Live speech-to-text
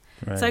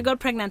Right. So I got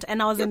pregnant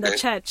and I was in the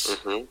church.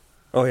 Mm-hmm.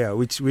 Oh yeah,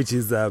 which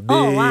is a big.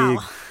 Oh wow!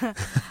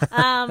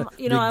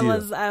 You know,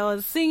 Big I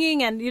was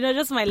singing, and you know,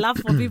 just my love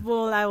for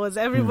people. I was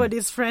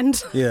everybody's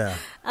friend. Yeah.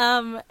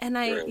 And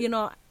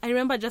I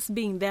remember just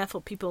being there for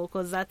people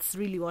because that's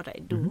really what I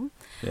do.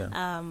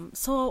 Yeah.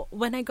 So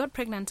when I got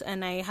pregnant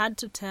and I had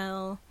to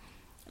tell,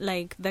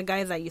 like, the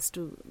guys I used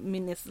to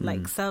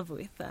serve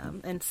with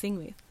and sing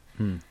with,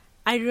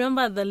 I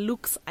remember the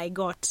looks I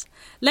got.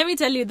 Let me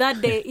tell you,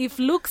 that day, if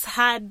looks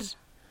had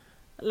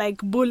like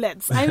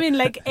bullets, I mean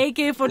like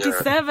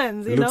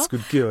AK-47s, you Looks know,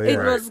 could kill, yeah. It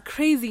was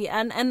crazy.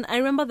 And I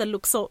remember the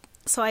look. So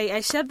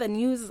I shared the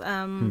news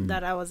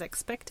that I was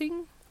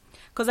expecting,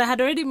 because I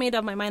had already made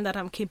up my mind that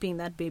I'm keeping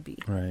that baby,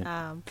 Right.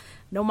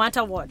 no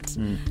matter what.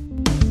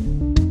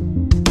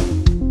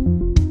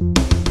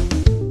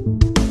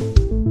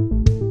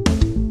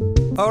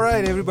 All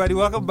right, everybody,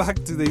 welcome back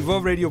to the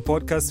Evolve Radio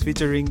podcast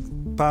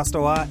featuring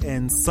Pastor Wa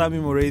and Sami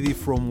Moredi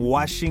from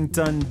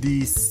Washington,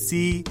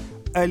 D.C.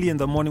 Early in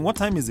the morning. What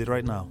time is it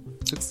right now?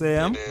 6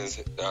 a.m.? It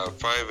is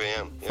 5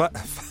 a.m. Yeah.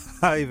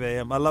 5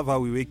 a.m. I love how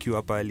we wake you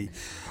up early.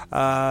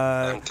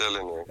 I'm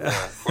telling you. Yeah.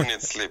 Who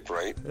needs sleep,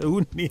 right?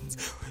 Who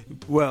needs?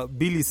 Well,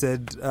 Billy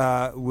said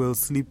we'll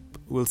sleep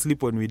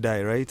when we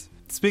die, right?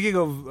 Speaking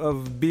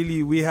of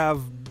Billy, we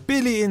have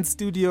Billy in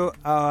studio,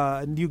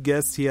 our new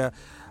guest here,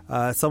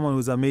 someone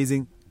who's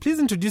amazing. Please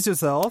introduce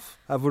yourself.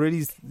 I've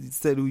already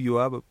said who you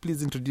are, but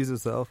please introduce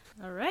yourself.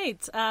 All right.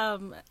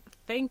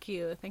 Thank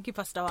you,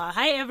 Pastor Wa.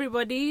 Hi,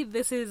 everybody.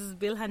 This is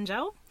Bill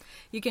Hanjao.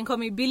 You can call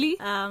me Billy.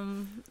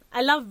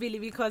 I love Billy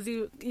because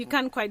you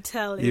can't quite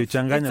tell if it's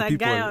a people.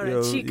 guy or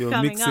a chick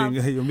coming up.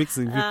 You're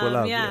mixing people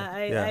up.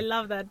 I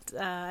love that.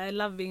 I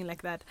love being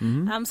like that.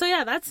 So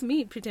yeah, that's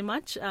me pretty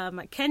much. I'm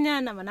a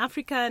Kenyan. I'm an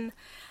African.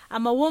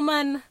 I'm a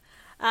woman.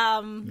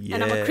 And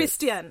I'm a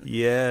Christian.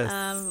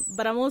 Yes.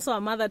 But I'm also a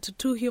mother to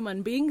 2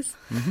 human beings.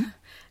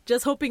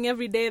 Just hoping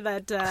every day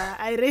that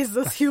I raise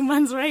those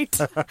humans right.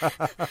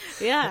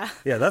 Yeah.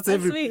 Yeah, that's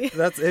every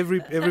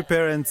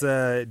parent's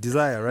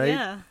desire, right?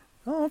 Yeah.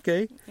 Oh,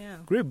 okay. Yeah.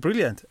 Great,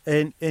 brilliant.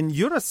 And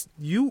you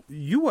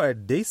were a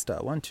day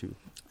star, weren't you?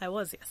 I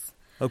was, yes.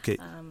 Okay.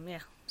 Yeah.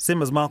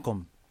 Same as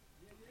Malcolm.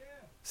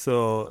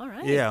 So all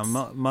right. yeah,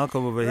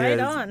 Malcolm over right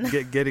here on.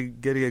 is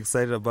getting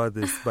excited about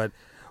this. But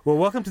well,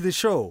 welcome to the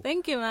show.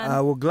 Thank you,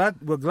 man. We're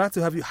glad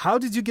to have you. How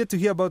did you get to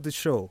hear about the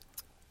show?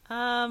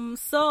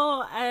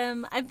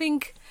 I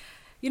think,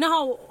 you know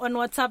how on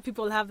WhatsApp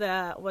people have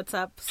their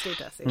WhatsApp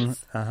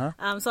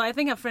statuses. So I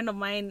think a friend of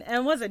mine, and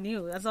it wasn't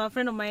you, so a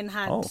friend of mine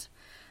had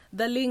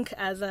the link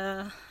as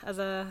a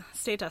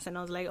status, and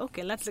I was like,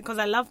 okay, let's, because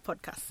I love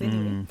podcasts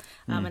anyway,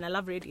 and I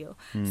love radio.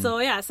 So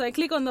I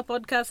click on the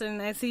podcast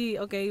and I see,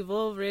 okay,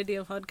 Evolve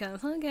Radio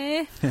Podcast,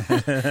 okay.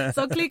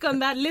 So click on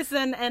that,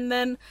 listen, and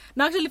then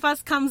actually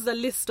first comes the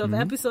list of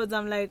episodes.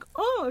 I'm like,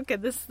 oh, okay,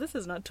 this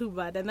is not too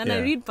bad. And then I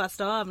read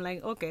Pastor, I'm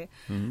like, okay,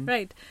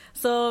 right.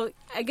 So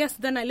I guess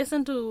then I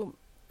listen to,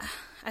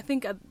 I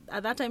think at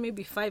that time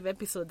maybe 5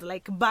 episodes,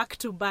 like back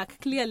to back.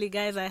 Clearly,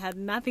 guys, I had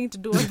nothing to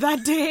do with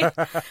that day.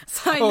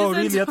 So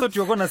really? I thought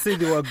you were gonna say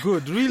they were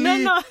good.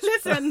 Really? No.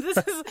 Listen, this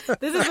is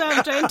what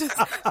I'm trying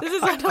to. This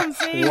is what I'm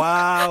saying.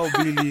 Wow,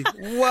 Billy.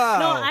 Wow.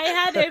 No, I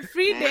had a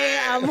free day.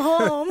 I'm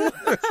home.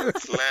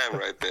 Slam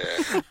right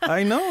there.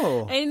 I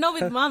know. And you know,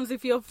 with moms,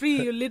 if you're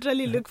free, you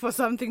literally look for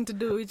something to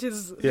do, which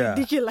is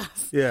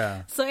ridiculous.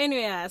 Yeah. So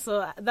anyway,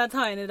 so that's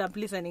how I ended up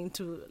listening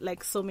to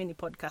like so many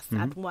podcasts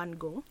at one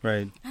go.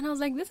 Right. And I was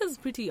like, this is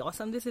pretty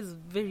awesome. This is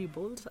very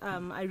bold.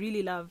 I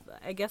really love,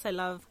 I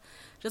love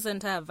just the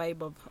entire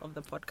vibe of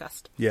the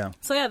podcast. Yeah.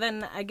 So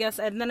then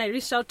I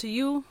reached out to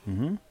you.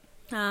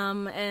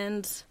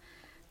 And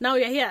now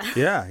you're here.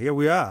 Yeah, here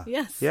we are.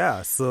 Yes.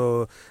 Yeah,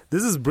 so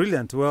this is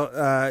brilliant.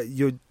 Well,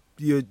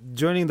 you're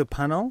joining the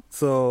panel,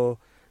 so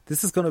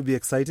this is going to be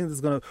exciting.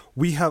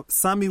 We have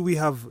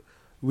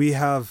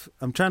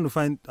I'm trying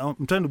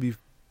to be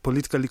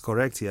politically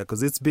correct here,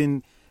 because it's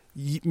been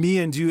me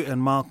and you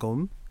and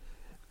Malcolm.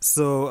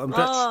 So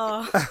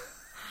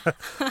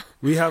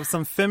we have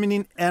some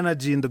feminine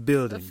energy in the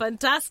building.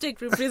 Fantastic,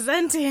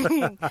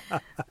 representing.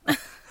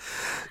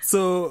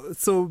 So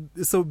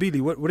Billy,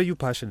 what are you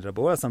passionate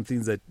about? What are some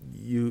things that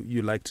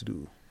you like to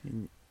do?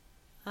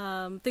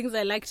 Things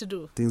I like to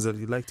do. Things that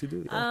you like to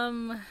do.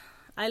 Yeah.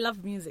 I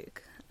love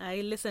music.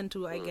 I listen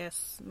to, I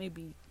guess,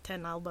 maybe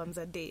 10 albums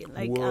a day.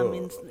 Like,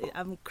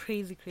 I'm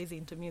crazy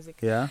into music.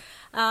 Yeah.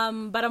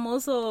 But I'm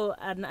also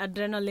an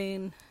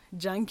adrenaline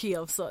junkie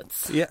of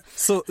sorts. Yeah.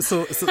 So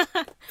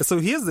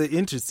here's the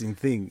interesting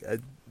thing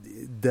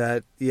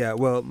my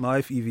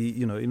wife Evie,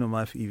 you know my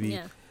wife Evie.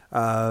 Yeah.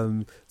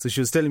 So she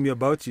was telling me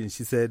about you, and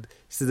she said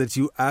that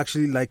you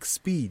actually like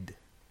speed.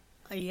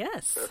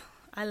 Yes,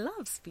 I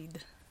love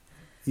speed.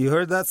 You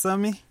heard that,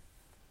 Sami?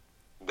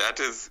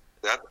 That's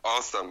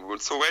awesome.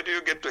 So where do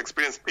you get to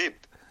experience speed?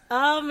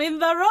 In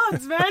the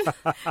roads, man.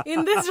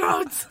 In these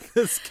roads.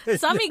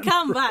 Sami,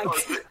 come back.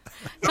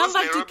 Come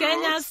back to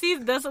Kenya. Roads? See,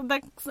 there's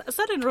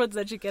certain roads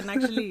that you can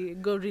actually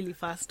go really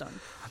fast on.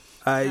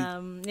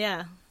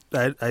 Yeah.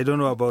 I don't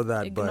know about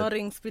that.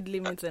 Ignoring speed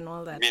limits and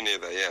all that. Me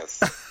neither, yes.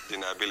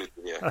 Deniability,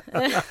 yeah.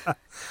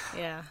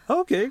 Yeah.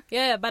 Okay.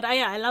 Yeah, but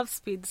I love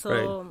speed, so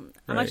Right.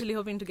 I'm actually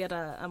hoping to get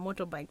a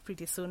motorbike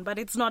pretty soon. But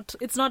it's not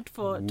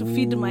to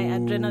feed my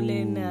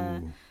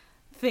adrenaline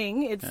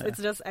thing. It's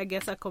just, I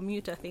guess, a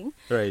commuter thing.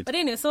 Right. But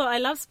anyway, so I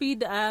love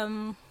speed.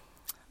 I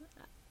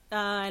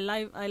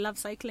love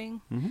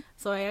cycling,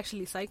 so I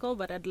actually cycle,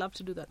 but I'd love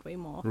to do that way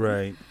more.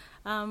 Right.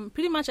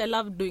 Pretty much I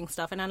love doing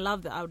stuff, and I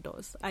love the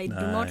outdoors. I do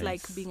not Nice.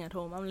 like being at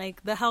home. I'm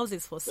like, the house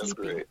is for That's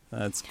sleeping. great.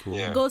 That's cool.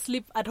 Yeah. Go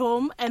sleep at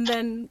home and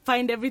then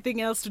find everything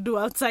else to do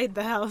outside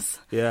the house.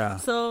 Yeah.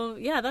 So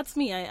yeah, that's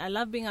me. I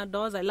love being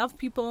outdoors. I love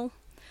people.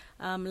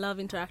 Love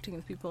interacting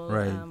with people.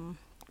 Right.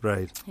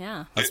 Right.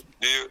 Yeah.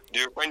 Do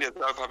you find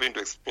yourself having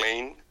to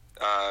explain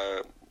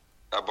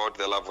about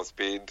the love of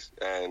speed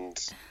and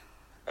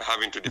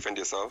having to defend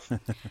yourself?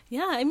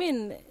 Yeah, I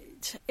mean,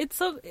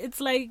 it's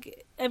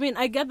like, I mean,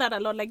 I get that a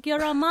lot. Like,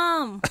 you're a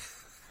mom.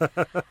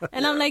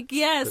 And I'm like,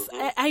 yes,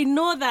 I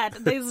know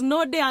that. There's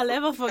no day I'll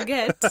ever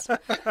forget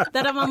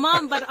that I'm a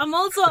mom, but I'm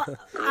also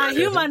a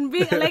human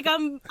being. Like,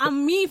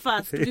 I'm me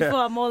first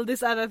before I'm all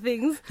these other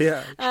things.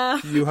 Yeah.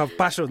 You have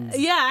passions.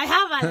 Yeah, I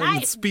have a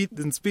life.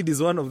 And speed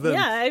is one of them.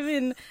 Yeah, I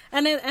mean,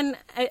 and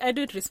I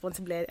do it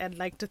responsibly. I'd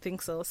like to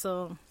think so.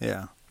 So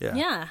Yeah.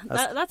 yeah,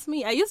 that's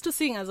me. I used to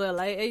sing as well.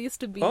 I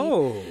used to be.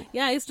 Oh.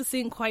 Yeah, I used to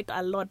sing quite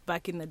a lot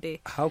back in the day.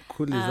 How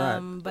cool is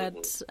that?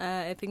 But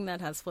I think that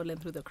has fallen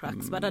through the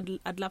cracks. But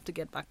I'd love to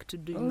get back to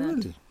doing that.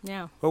 Really?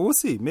 Yeah. Well, we'll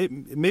see.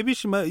 Maybe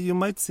you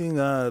might sing,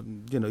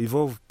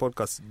 Evolve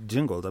podcast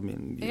jingled. I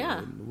mean,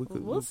 Yeah,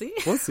 we'll see.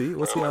 We'll see.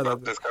 We'll see My how that.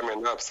 birthday's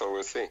coming up, so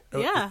we'll see.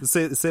 Yeah.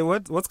 Say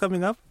what? What's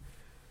coming up?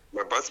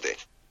 My birthday.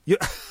 You.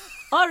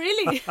 Oh,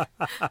 really?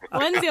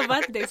 When's your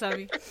birthday,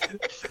 Sammy?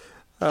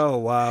 Oh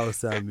wow,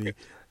 Sammy.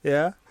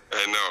 Yeah.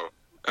 I know.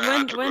 I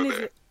had to go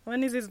there.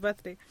 When is his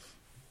birthday?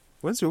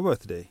 When's your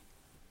birthday?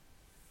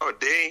 Oh,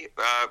 day.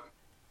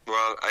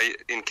 Well,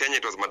 in Kenya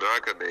it was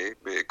Madaraka Day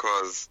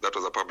because that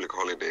was a public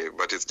holiday,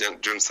 but it's June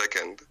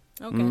 2nd.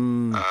 Okay.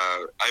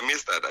 I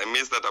missed that. I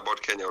missed that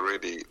about Kenya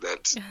already.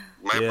 That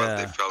my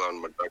birthday fell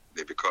on Madaraka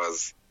Day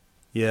because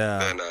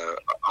then I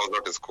was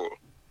not in school.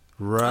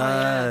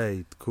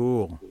 Right.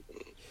 Cool.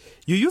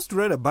 You used to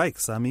ride a bike,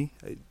 Sammy.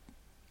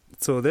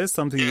 So there's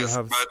something you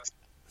have but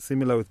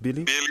similar with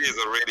Billy? Billy is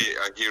already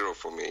a hero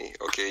for me.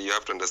 Okay, you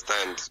have to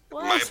understand.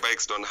 What? My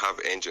bikes don't have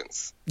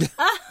engines.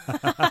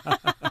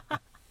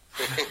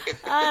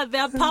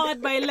 They're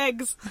powered by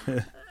legs.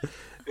 Right,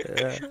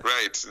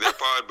 they're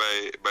powered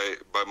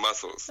by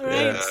muscles.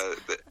 Right.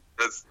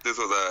 This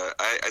was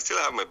I still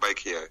have my bike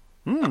here.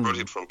 I brought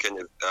it from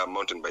Kenya,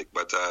 mountain bike.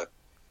 But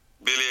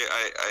Billy,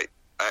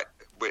 I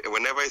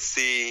whenever I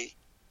see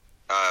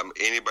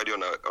anybody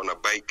on a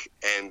bike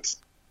and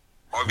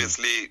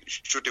obviously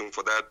shooting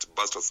for that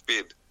burst of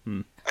speed,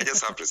 I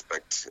just have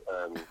respect.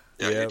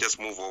 You just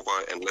move over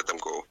and let them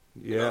go.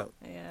 Yeah.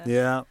 You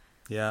know?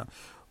 Yeah.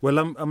 Well,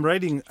 I'm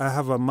riding. I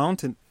have a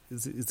mountain.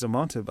 It's a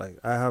mountain bike.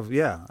 I have.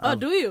 Oh,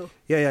 do you?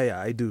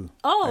 Yeah. I do.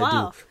 Oh, I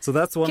wow. do. So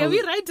that's one. Can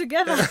we ride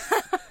together?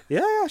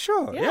 Yeah,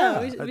 sure.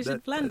 Yeah, we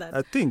should plan that.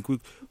 I think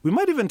we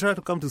might even try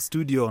to come to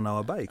studio on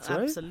our bikes,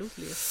 right?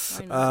 Absolutely.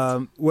 Why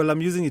not? Well,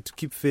 I'm using it to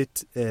keep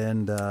fit,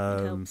 and It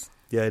helps.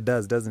 yeah, it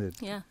does, doesn't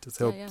it? Yeah. Just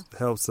Yeah,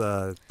 helps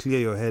clear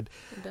your head.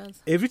 It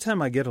does. Every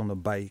time I get on a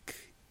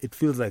bike, it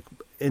feels like,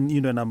 and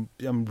I'm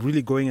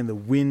really going, and the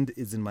wind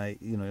is in my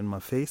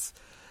face.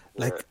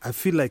 Like I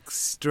feel like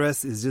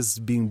stress is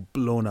just being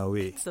blown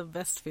away. It's the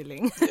best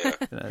feeling. Yeah.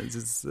 It's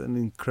just an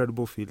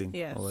incredible feeling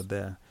Yes. over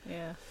there.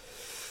 Yeah.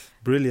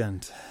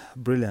 Brilliant.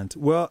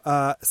 Well,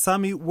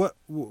 Sammy, what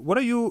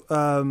are you?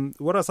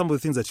 What are some of the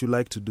things that you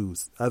like to do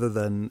other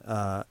than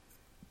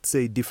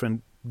say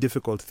different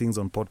difficult things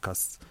on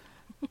podcasts?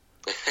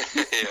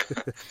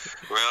 Yeah.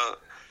 Well,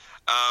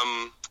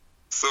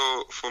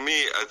 so for me,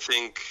 I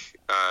think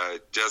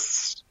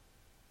just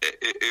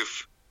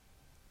if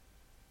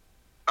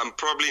I'm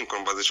probably in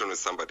conversation with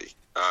somebody.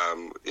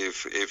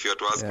 If you had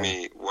to ask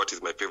me what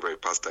is my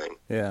favorite pastime,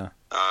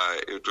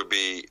 it would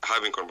be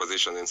having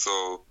conversations. And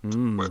so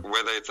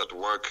whether it's at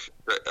work,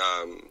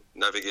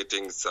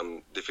 navigating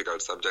some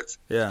difficult subjects,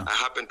 I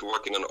happen to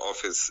work in an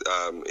office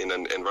in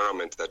an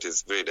environment that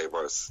is very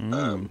diverse. 2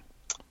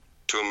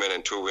 men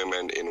and 2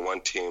 women in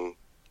one team.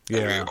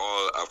 And we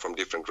all are from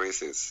different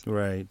races,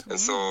 right? And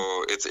so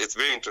it's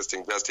very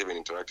interesting just even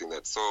interacting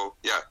that. So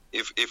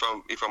if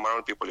I'm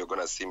around people, you're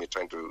gonna see me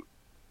trying to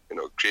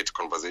create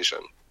conversation.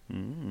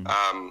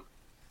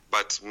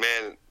 But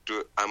man,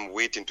 I'm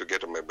waiting to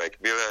get on my bike.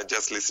 Billy, I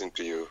just listened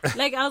to you.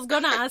 Like I was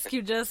gonna ask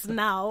you just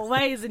now,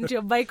 why isn't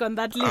your bike on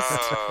that list?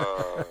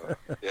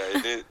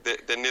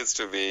 There needs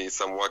to be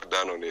some work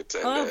done on it.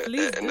 And,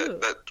 please do.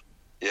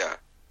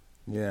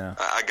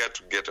 I got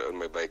to get on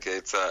my bike.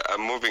 It's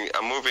I'm moving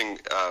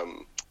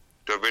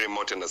to a very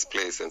mountainous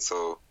place, and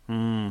so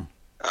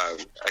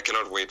I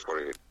cannot wait for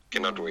it.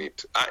 Cannot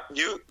wait.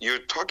 You're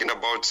talking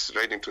about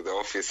riding to the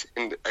office,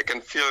 and I can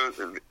feel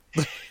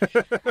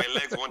my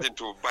legs wanting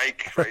to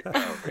bike right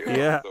now.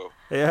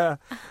 Yeah.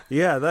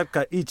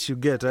 That itch you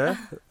get,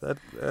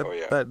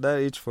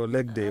 that itch for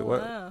leg day,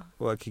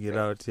 working it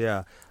out.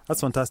 Yeah,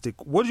 that's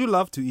fantastic. What do you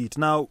love to eat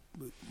now?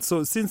 So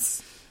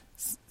this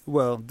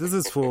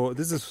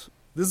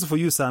is for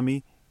you,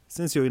 Sammy.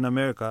 Since you're in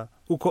America,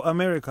 Uko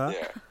America.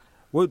 Yeah.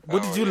 What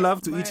did you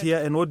love to eat here,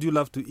 and what do you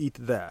love to eat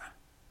there?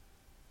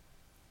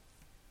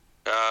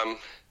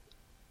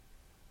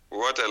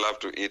 What I love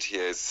to eat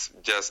here is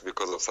just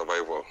because of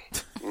survival.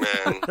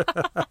 Man,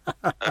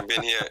 I've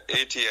been here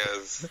 8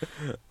 years.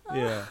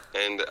 Yeah.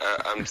 And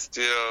I'm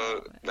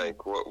still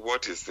like,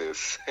 what is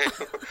this?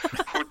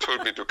 Who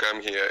told me to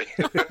come here?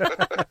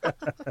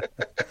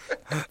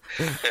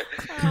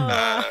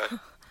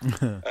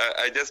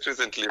 I just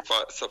recently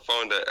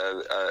found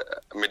a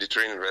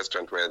Mediterranean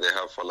restaurant where they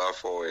have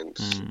falafel and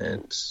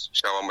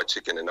shawarma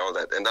chicken and all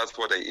that. And that's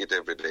what I eat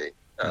every day.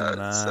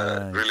 Nice.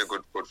 It's really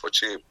good food for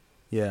cheap.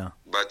 Yeah.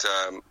 But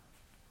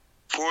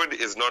food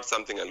is not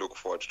something I look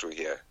forward to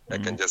here. I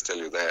can just tell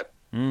you that.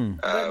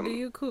 But do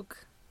you cook?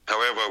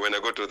 However, when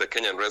I go to the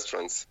Kenyan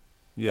restaurants,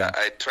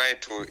 I try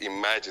to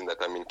imagine that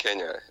I'm in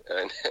Kenya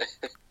and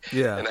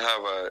and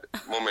have a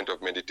moment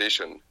of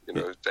meditation,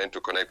 trying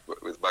to connect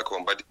with back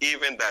home. But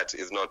even that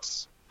is not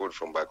food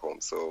from back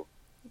home. So,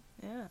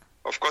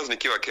 of course,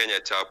 nikiwa Kenya,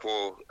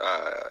 chapo.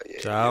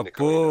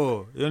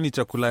 Chapo. Hiyo ni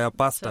chakula ya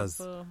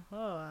pastas. Oh,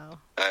 wow.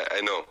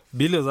 I know.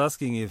 Billy was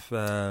asking if...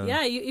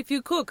 if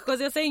you cook, because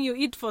you're saying you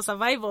eat for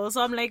survival.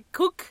 So I'm like,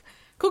 cook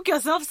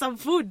yourself some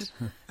food.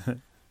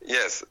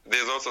 Yes,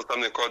 there's also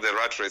something called the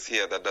rat race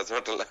here that does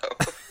not allow.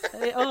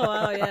 Oh,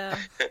 wow, yeah.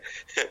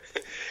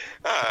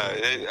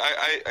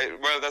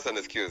 Well, that's an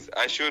excuse.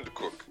 I should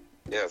cook.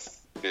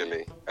 Yes,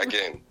 really.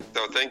 Again.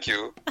 So thank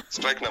you.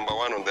 Strike number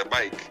 1 on the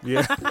bike.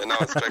 Yeah. And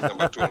now strike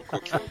number 2 on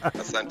cooking.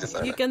 Asante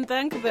sana. You can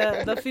thank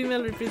the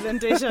female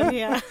representation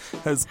here.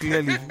 It's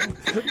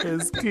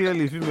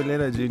clearly female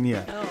energy in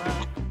here. Oh,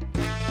 wow.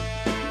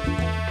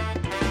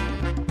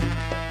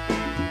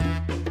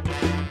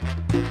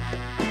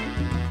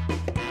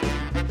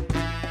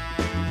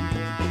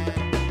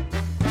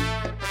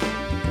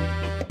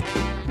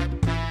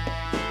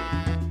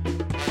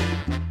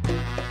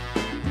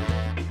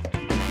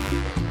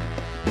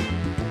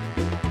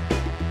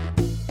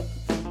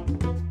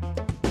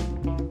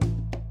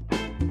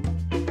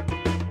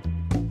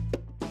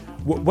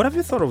 What have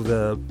you thought of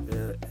the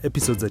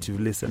episodes that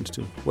you've listened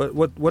to?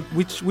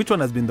 Which one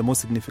has been the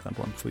most significant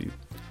one for you?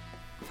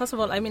 First of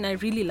all, I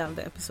really love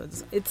the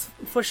episodes. It's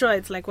for sure,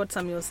 it's like what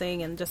Samuel was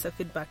saying, and just a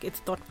feedback. It's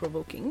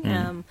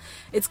thought-provoking.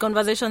 It's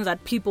conversations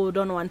that people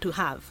don't want to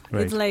have.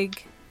 Right. It's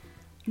like,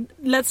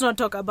 let's not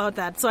talk about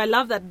that. So I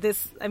love that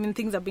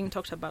things are being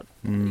talked about,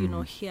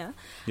 here.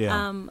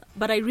 Yeah.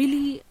 But I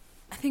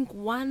think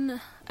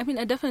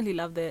I definitely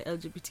love the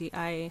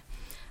LGBTI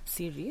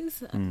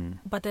series.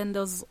 But then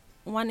there's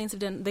one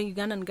incident, the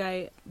Ugandan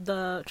guy,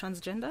 the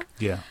transgender.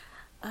 Yeah.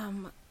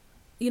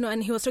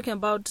 And he was talking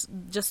about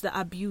just the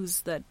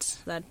abuse that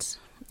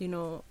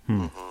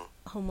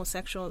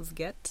homosexuals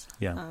get.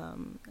 Yeah.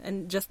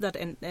 And just that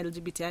an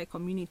LGBTI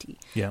community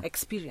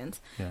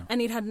experience. Yeah.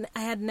 And I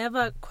had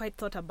never quite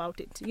thought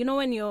about it.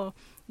 When you're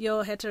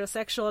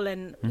heterosexual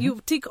and you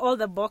tick all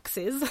the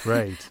boxes,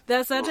 right? There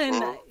are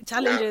certain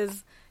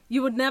challenges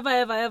you would never,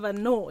 ever, ever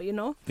know,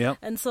 Yeah.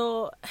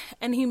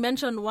 And he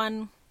mentioned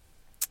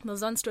there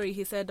was one story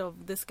he said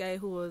of this guy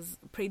who was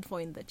prayed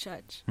for in the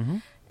church,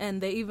 and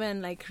they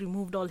even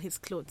removed all his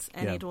clothes,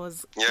 and it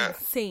was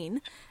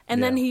insane.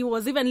 And then he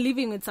was even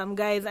living with some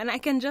guys, and I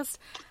can just,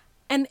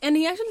 and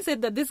he actually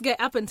said that this guy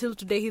up until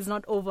today he's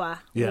not over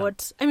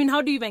what.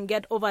 How do you even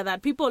get over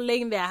that? People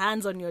laying their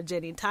hands on your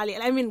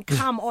genitalia.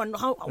 Come on,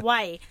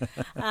 why?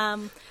 I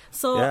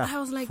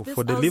was like,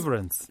 for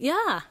deliverance.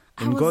 I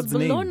was God's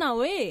blown name.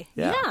 away.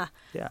 Yeah.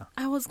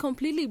 I was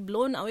completely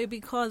blown away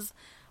because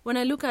when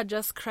I look at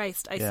just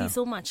Christ, I see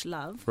so much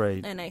love.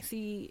 Right. And I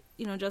see,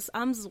 just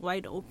arms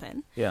wide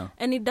open. Yeah.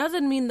 And it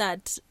doesn't mean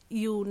that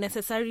you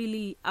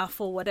necessarily are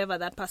for whatever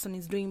that person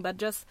is doing, but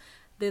just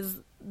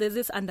there's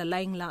this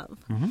underlying love.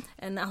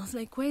 And I was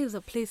like, where is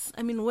the place?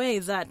 Where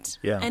is that?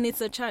 Yeah. And it's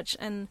a church.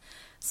 And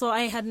so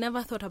I had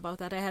never thought about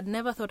that. I had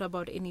never thought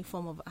about any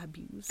form of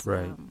abuse.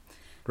 Right.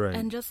 Right.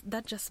 And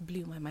that just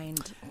blew my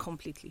mind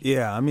completely.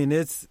 Yeah.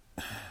 It's,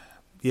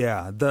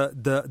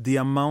 the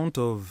amount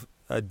of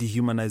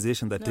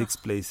dehumanization that takes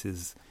place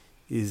is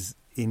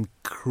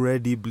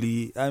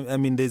incredibly,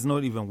 there's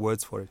not even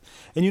words for it.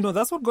 And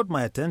that's what got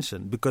my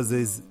attention, because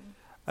there's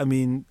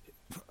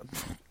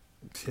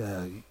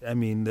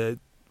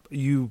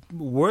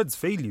words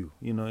fail you,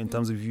 in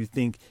terms of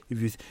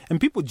and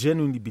people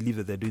genuinely believe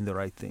that they're doing the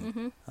right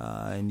thing.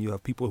 And you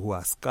have people who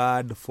are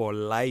scarred for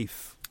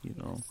life,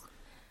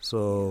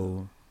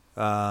 So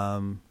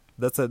that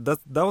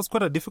was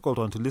quite a difficult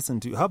one to listen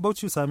to. How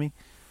about you, Sammy?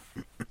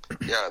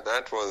 Yeah,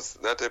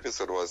 that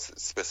episode was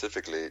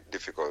specifically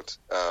difficult,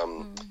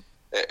 and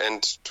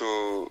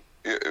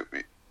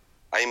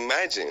I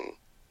imagine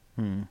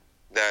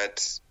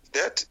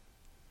that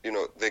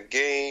the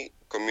gay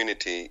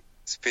community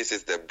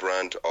faces the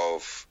brunt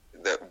of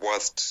the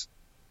worst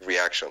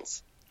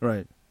reactions.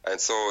 Right. And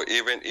so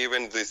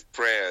even these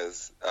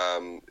prayers,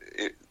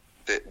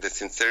 the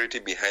sincerity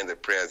behind the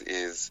prayers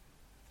is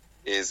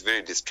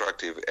very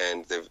destructive,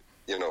 and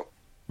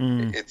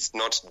it's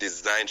not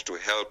designed to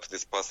help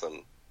this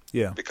person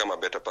become a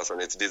better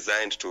person. It's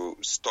designed to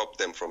stop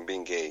them from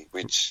being gay,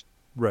 which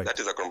that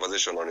is a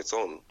conversation on its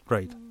own.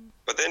 Right.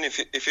 But then if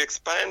you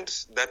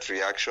expand that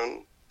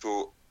reaction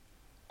to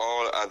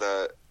all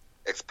other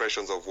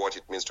expressions of what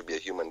it means to be a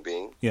human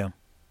being,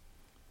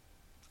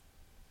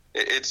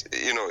 this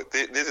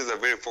is a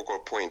very focal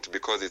point,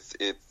 because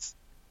it's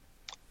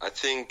I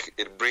think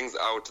it brings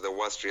out the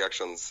worst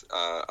reactions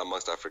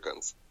amongst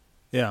Africans.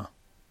 Yeah.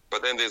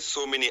 But then there's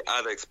so many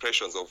other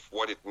expressions of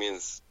what it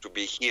means to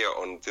be here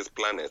on this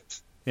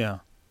planet. Yeah.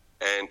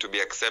 And to be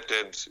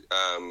accepted,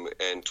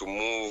 and to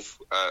move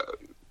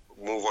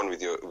on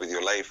with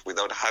your life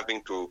without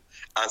having to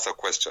answer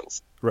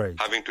questions. Right.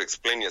 Having to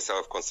explain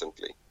yourself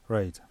constantly.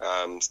 Right.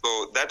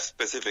 So that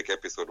specific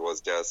episode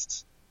was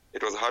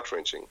it was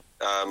heart-wrenching.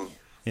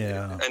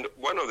 And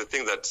one of the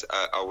things that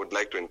I would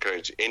like to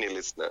encourage any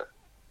listener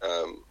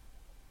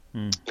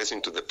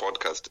listening to the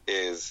podcast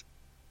is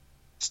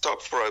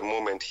stop for a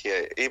moment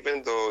here,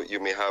 even though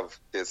you may have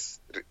this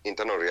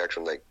internal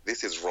reaction like,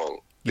 this is wrong.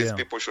 These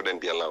people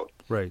shouldn't be allowed.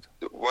 Right.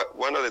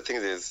 One of the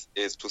things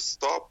is to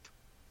stop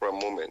for a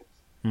moment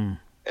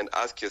and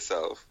ask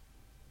yourself,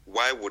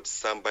 why would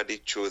somebody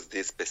choose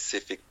this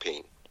specific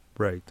pain?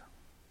 Right.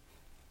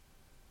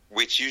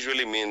 Which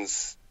usually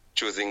means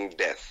choosing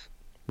death.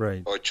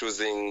 Right. Or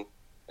choosing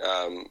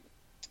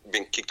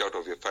being kicked out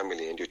of your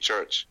family and your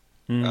church,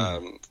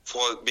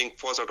 for being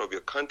forced out of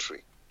your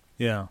country.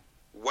 Yeah.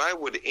 Why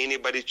would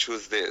anybody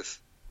choose this?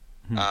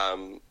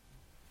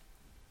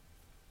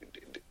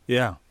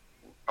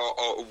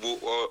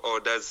 Or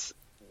does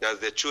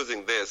they're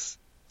choosing this,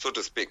 so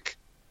to speak,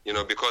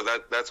 because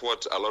that's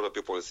what a lot of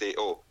people say.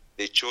 Oh,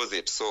 they chose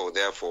it, so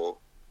therefore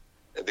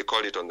they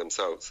call it on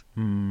themselves.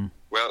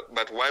 Well,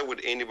 but why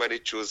would anybody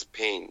choose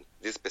pain,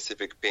 this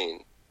specific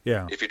pain,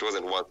 if it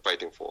wasn't worth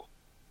fighting for?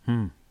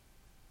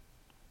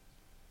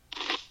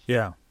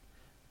 Yeah.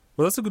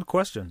 Well, that's a good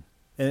question.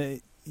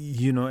 And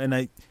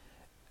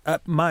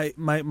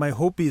my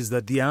hope is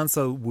that the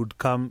answer would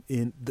come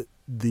in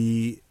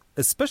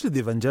especially the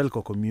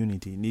evangelical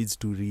community needs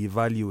to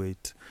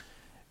reevaluate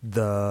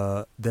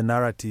the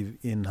narrative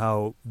in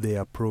how they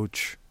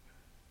approach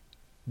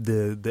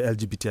the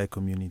LGBTI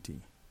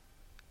community.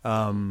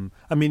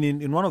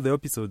 In one of the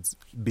episodes,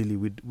 Billy,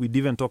 we'd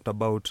even talked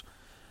about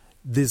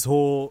this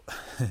whole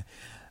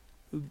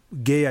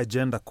gay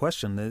agenda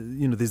question.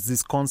 There's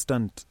this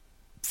constant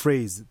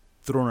phrase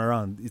thrown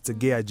around. It's a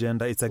gay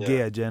agenda. It's a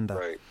gay agenda.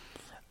 Right.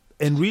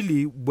 And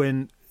really,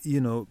 when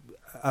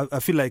I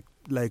feel like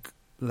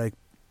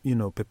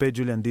Pepe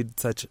Julian did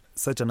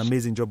such an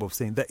amazing job of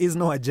saying there is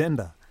no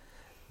agenda.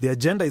 The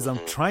agenda is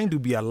I'm trying to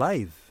be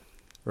alive,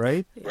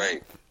 right?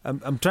 Right.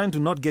 I'm trying to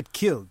not get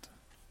killed.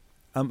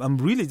 I'm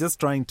really just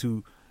trying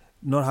to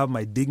not have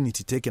my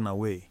dignity taken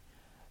away.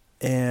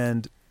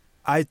 And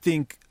I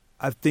think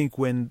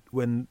when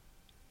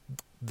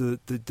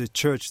the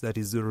church that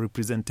is the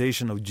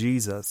representation of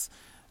Jesus,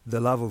 the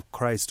love of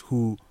Christ,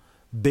 who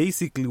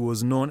basically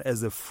was known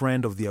as a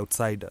friend of the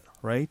outsider,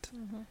 right?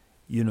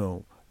 He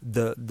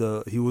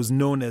was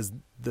known as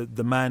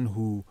the man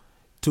who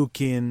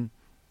took in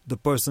the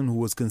person who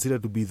was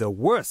considered to be the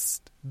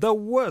worst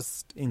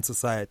in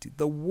society,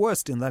 the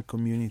worst in that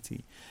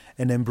community,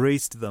 and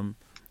embraced them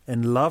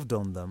and loved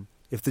on them.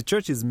 If the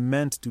church is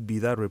meant to be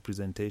that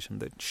representation,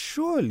 then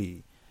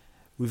surely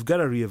we've got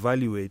to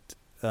reevaluate.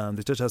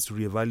 The church has to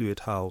reevaluate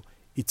how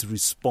its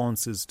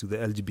responses to the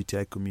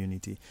LGBTI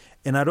community.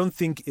 And I don't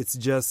think it's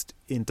just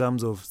in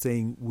terms of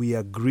saying we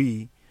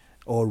agree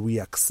or we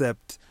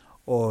accept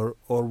or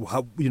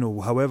how,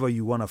 however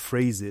you want to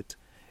phrase it.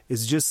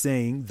 It's just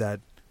saying that,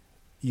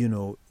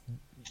 the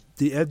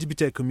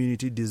LGBTI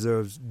community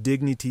deserves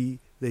dignity,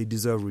 they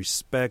deserve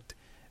respect,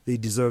 they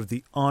deserve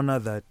the honor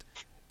that,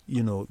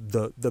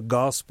 the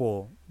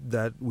gospel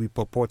that we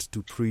purport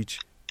to preach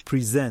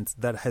presents,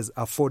 that has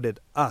afforded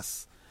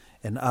us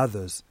and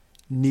others,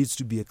 needs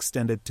to be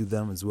extended to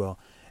them as well.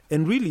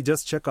 And really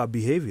just check our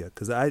behavior,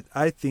 because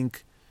I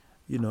think,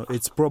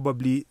 it's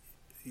probably,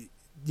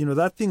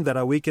 that thing that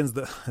awakens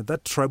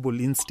that tribal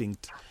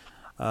instinct,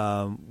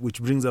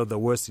 which brings out the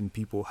worst in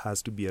people,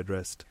 has to be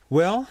addressed.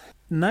 Well,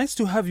 nice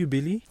to have you,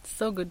 Billy.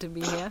 So good to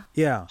be here.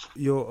 Yeah,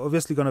 you're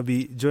obviously going to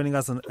be joining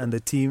us on the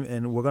team,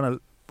 and we're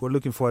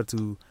looking forward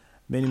to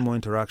many more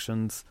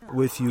interactions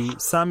with you.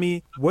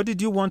 Sammy, what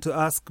did you want to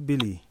ask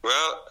Billy?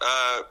 Well,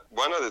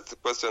 one of the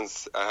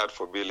questions I had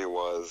for Billy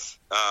was...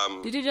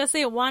 Did you just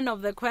say one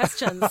of the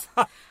questions?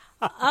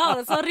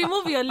 Oh, so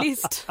remove your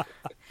list.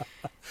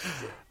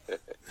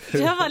 Do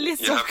you have a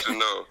list? You have to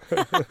know.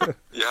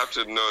 You have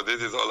to know.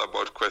 This is all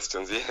about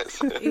questions,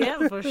 yes.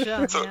 Yeah, for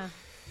sure. So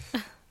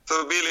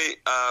Billy,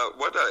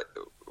 what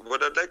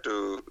I'd like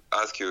to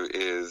ask you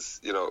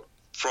is,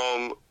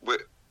 from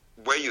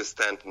where you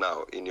stand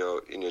now in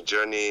your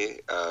journey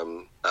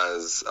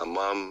as a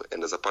mom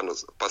and as a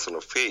person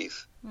of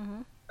faith,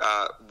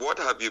 what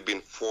have you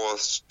been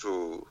forced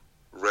to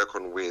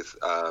reckon with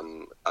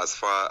as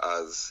far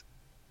as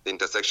the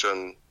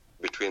intersection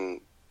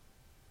between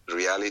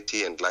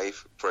reality and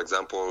life, for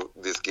example,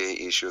 these gay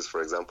issues,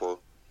 for example,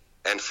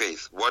 and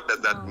faith? What does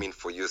that mean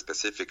for you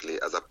specifically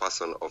as a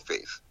person of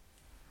faith?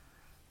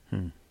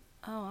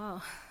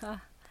 Oh, wow.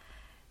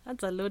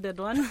 That's a loaded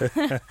one.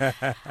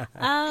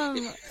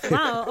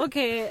 Wow,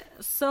 okay.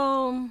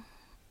 So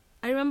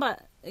I remember,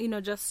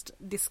 just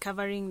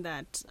discovering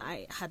that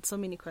I had so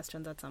many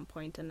questions at some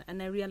point,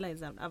 and I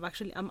realized that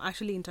I'm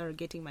actually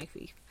interrogating my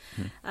faith.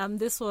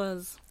 This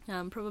was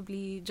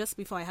probably just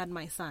before I had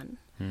my son.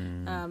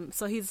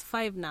 So he's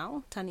 5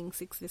 now, turning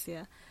 6 this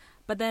year.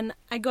 But then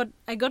I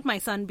got my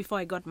son before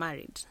I got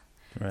married.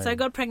 Right. So I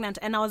got pregnant,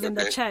 and I was in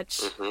the church.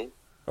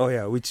 Oh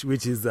yeah, which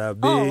is a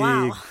big. Oh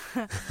wow!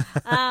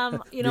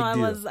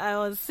 I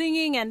was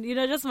singing, and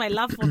just my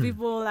love for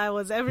people. I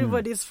was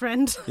everybody's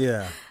friend.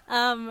 Yeah.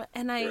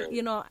 And I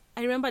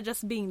remember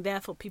just being there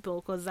for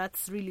people because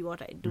that's really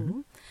what I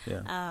do.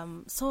 Yeah.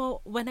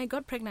 So when I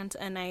got pregnant,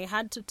 and I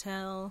had to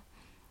tell,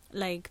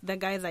 like, the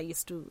guys I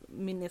used to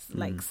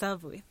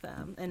serve with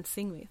and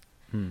sing with,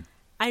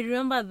 I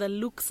remember the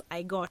looks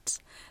I got.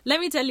 Let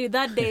me tell you,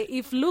 that day,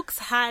 if looks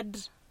had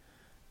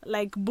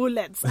like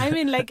bullets, I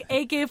mean like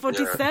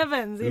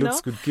AK-47s,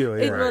 looks could kill,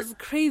 it was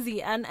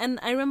crazy. And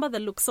I remember the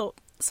look. So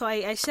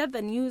I shared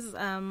the news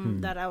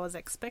that I was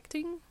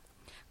expecting,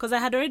 because I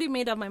had already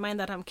made up my mind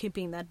that I'm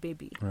keeping that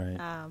baby,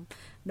 right.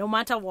 No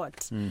matter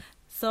what.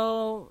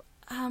 So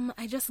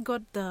I just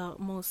got the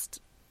most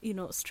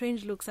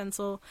strange looks, and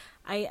so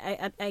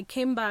I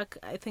came back,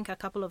 I think, a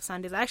couple of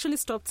Sundays. I actually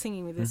stopped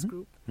singing with this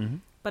group.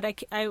 But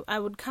I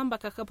would come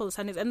back a couple of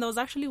Sundays, and there was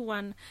actually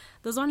one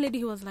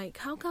lady who was like,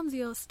 "How comes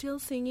you're still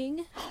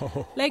singing?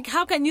 Like,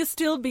 how can you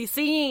still be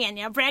singing and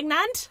you're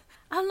pregnant?"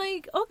 I'm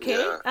like, okay.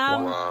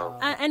 Wow.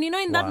 And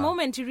in that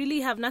moment, you really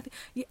have nothing.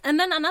 And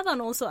then another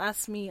one also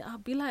asked me,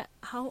 Bila,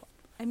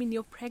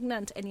 you're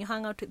pregnant and you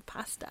hang out with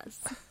pastors.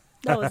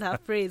 That was her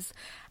phrase.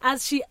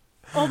 As she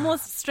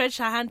almost stretched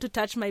her hand to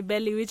touch my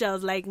belly, which I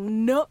was like,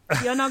 nope,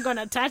 you're not going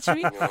to touch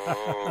me.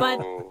 But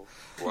wow.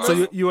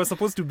 So you were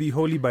supposed to be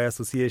holy by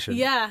association.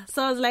 Yeah.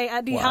 So I was like,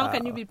 Adi, how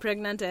can you be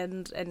pregnant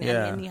and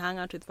you hang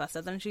out with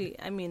pastors? And she,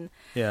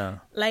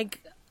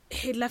 like,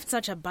 it left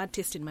such a bad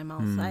taste in my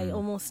mouth. I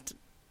almost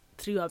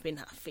threw up in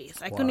her face.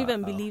 I couldn't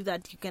even believe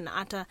that you can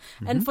utter.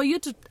 And for you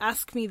to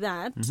ask me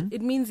that,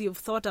 it means you've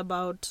thought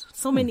about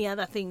so many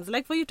other things.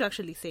 Like, for you to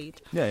actually say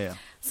it. Yeah.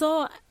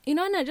 So, and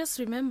I just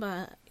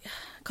remember,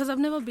 because I've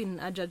never been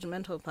a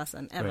judgmental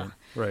person, ever.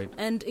 Right.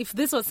 And if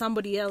this was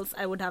somebody else,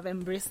 I would have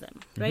embraced them,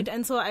 right?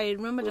 And so I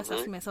remember just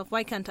asking myself,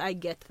 why can't I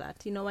get that?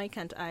 Why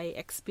can't I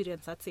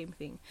experience that same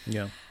thing?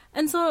 Yeah.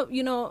 And so,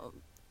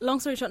 long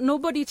story short,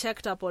 nobody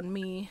checked up on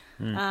me.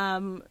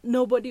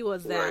 Nobody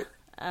was there.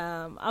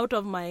 Out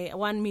of my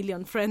 1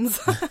 million friends,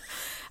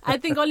 I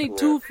think only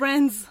 2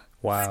 friends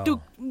stood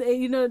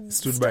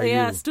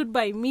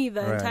by me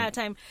the entire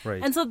time.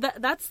 Right. And so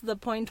that's the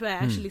point where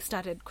I actually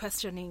started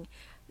questioning,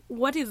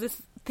 what is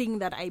this thing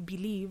that I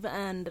believe,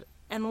 and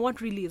what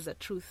really is the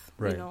truth?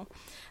 Right.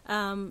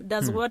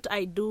 Does what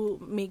I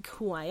do make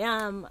who I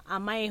am?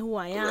 Am I who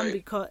I am? Right.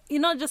 Because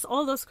just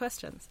all those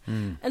questions.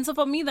 And so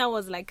for me, that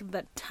was like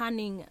the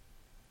turning,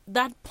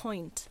 that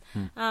point.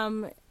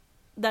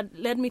 That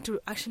led me to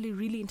actually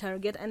really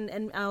interrogate,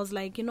 and I was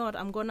like, you know what,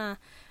 I'm gonna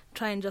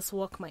try and just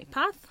walk my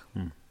path.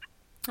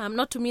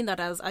 Not to mean that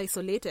I was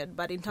isolated,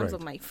 but in terms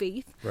of my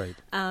faith,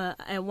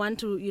 I want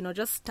to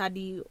just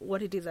study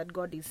what it is that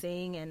God is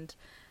saying and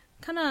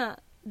kind of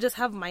just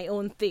have my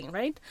own thing,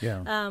 right?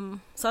 Yeah.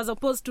 So as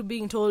opposed to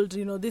being told,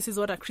 this is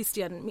what a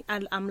Christian,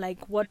 I'm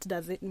like, what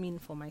does it mean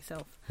for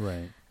myself?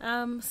 Right.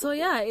 So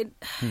yeah,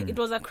 it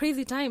was a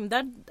crazy time.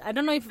 That, I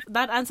don't know if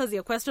that answers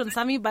your question,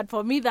 Sammy, but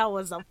for me that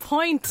was a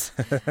point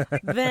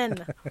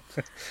then.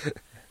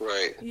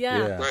 Right.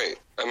 Yeah. Right.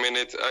 I mean,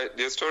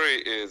 the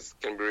story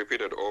can be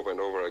repeated over and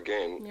over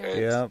again.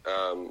 Yeah.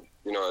 And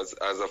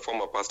as a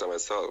former pastor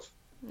myself,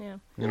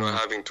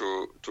 having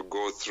to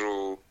go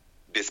through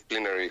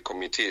disciplinary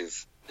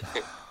committees.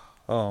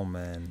 Oh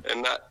man.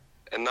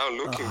 And now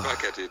looking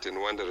back at it and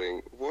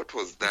wondering, what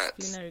was that?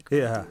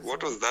 Yeah.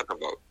 What was that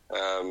about?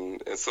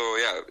 And so,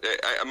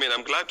 I mean,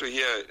 I'm glad to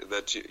hear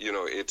that,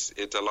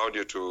 it allowed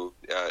you to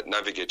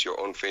navigate your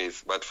own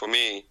faith. But for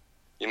me,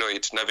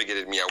 it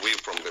navigated me away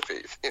from the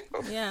faith.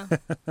 Yeah.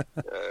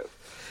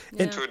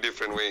 In 2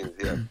 different ways,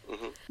 yeah.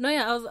 No,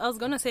 yeah, I was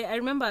gonna say, I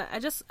remember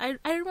just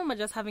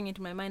having it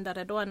in my mind that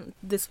I don't want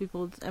these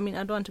people, I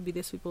don't want to be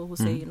these people who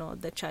say,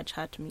 the church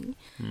hurt me.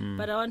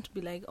 But I want to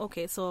be like,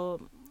 okay,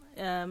 so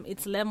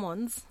it's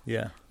lemons.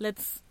 Yeah.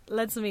 Let's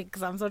make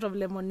some sort of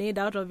lemonade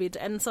out of it.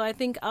 And so I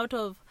think out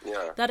of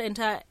that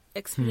entire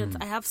experience,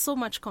 I have so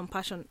much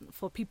compassion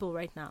for people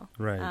right now.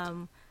 Right.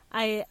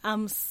 I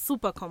am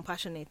super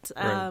compassionate.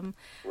 Right.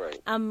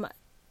 I'm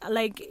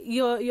like,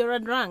 you're a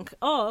drunk.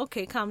 Oh,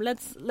 okay, come,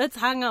 let's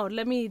hang out.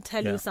 Let me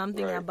tell you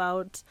something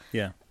about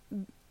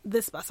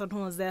this person who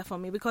was there for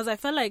me, because I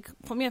felt like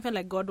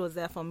God was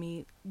there for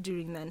me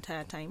during the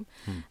entire time.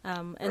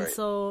 And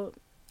so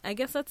I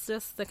guess that's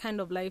just the kind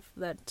of life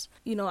that,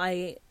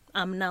 I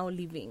am now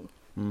living.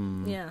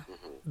 Yeah.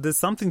 There's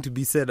something to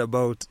be said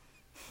about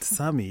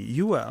Sammy.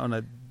 You were on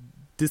a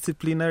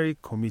disciplinary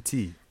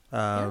committee.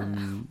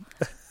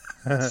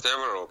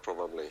 Several,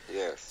 probably,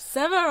 yes.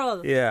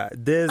 Several. Yeah,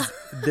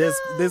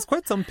 there's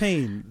quite some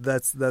pain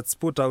that's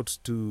put out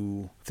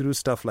through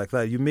stuff like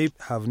that. You may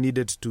have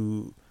needed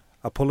to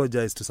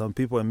apologize to some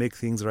people and make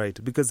things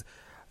right, because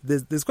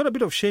there's quite a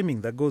bit of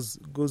shaming that goes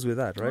with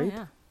that, right? Oh,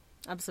 yeah,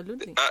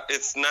 absolutely.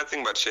 It's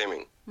nothing but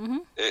shaming.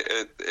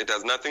 It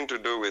has nothing to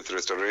do with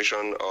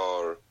restoration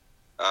or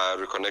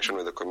reconnection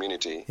with the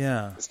community.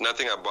 Yeah, it's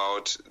nothing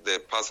about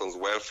the person's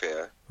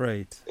welfare.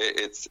 Right.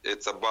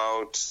 It's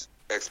about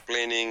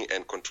explaining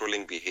and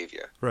controlling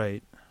behavior.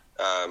 Right.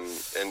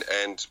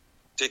 And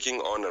taking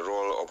on a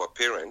role of a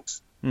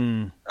parent,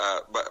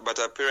 but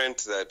a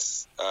parent that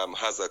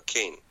has a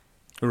cane.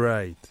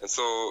 Right. And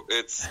so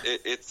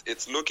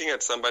it's looking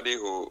at somebody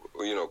who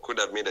could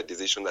have made a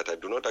decision that I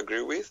do not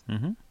agree with,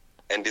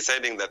 and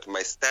deciding that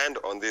my stand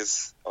on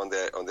this on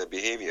their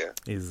behavior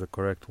is the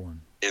correct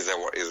one. Is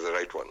the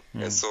right one.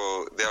 And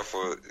so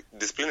therefore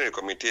disciplinary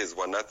committees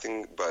were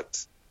nothing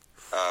but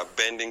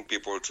bending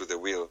people to the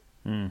will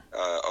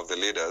of the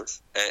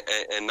leaders,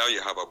 and now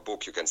you have a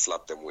book you can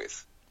slap them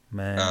with.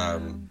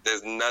 Man,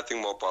 there's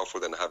nothing more powerful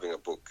than having a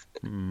book.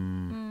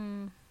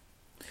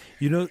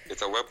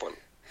 It's a weapon.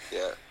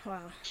 Yeah.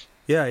 Wow.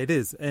 Yeah, it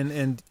is,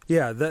 and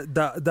yeah,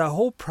 the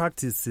whole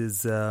practice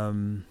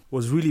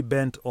was really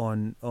bent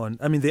on.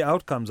 I mean, the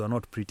outcomes are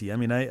not pretty. I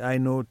mean, I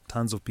know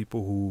tons of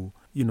people who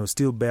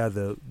still bear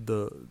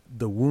the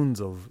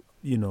wounds of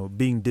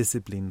being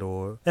disciplined,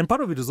 and part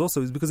of it is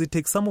because it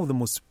takes some of the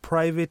most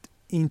private,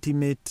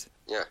 intimate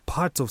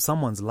parts of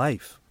someone's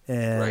life,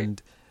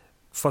 and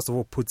first of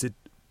all puts it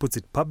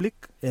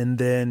public, and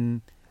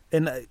I'm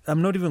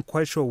not even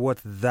quite sure what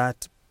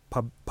that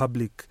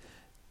public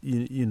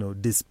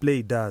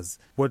display does,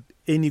 what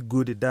any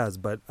good it does,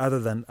 but other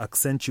than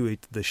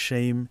accentuate the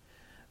shame,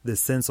 the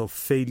sense of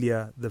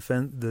failure,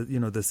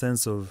 the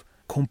sense of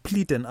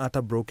complete and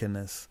utter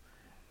brokenness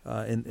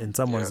in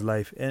someone's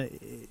life, and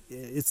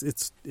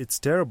it's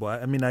terrible.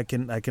 I mean, I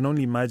can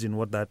only imagine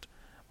what that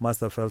must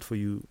have felt for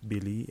you,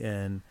 Billy,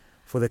 and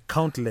for the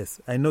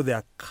countless. I know there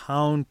are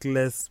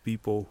countless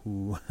people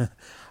who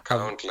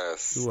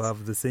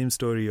have the same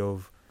story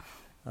of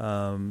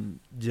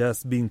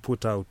just being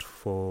put out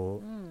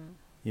for,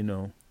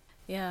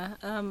 Yeah.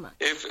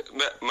 If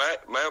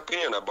my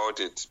opinion about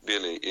it,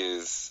 Billy,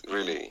 is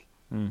really,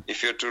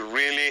 if you're to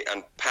really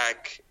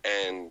unpack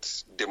and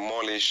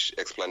demolish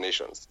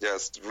explanations,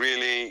 just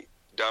really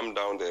dumb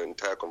down the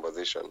entire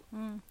conversation.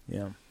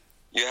 Yeah.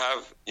 You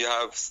have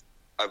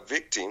a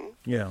victim.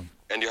 Yeah.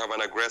 And you have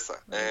an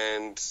aggressor.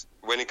 And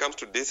when it comes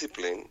to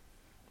discipline,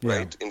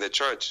 right, in the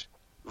church,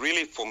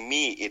 really for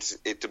me,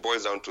 it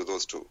boils down to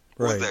those two.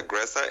 Who's the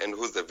aggressor and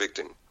who's the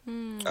victim?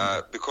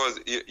 Because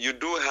you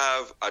do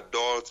have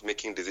adults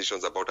making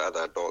decisions about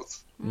other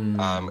adults.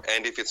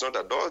 And if it's not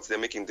adults, they're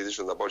making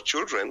decisions about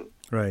children,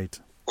 right,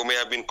 who may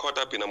have been caught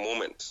up in a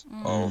moment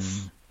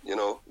of,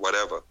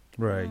 whatever.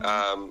 Right.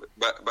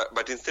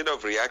 But instead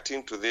of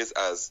reacting to this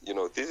as,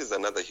 this is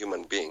another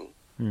human being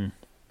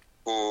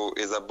who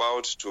is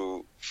about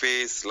to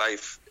face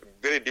life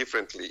very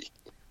differently.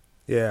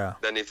 Yeah.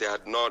 Than if they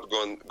had not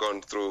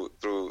gone through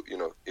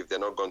if they're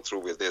not gone through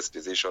with this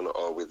decision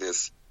or with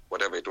this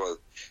whatever it was.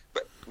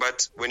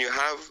 But when you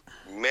have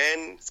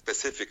men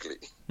specifically,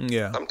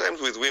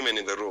 sometimes with women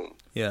in the room,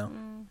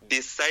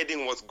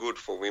 deciding what's good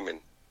for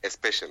women,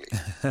 especially.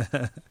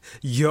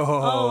 Yo,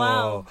 oh,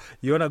 wow.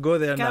 You wanna go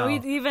there now?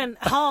 Can we even?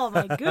 Oh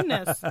my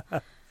goodness.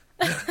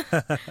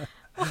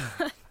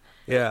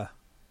 Yeah.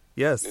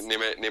 Yes.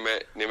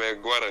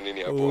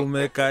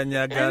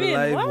 Umekanyaga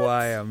live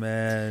wire,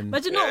 man.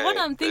 But what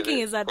I'm thinking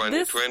is that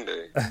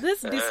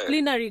this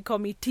disciplinary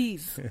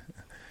committees,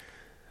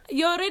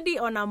 you're already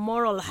on a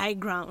moral high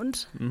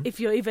ground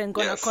if you're even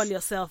going to call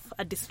yourself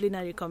a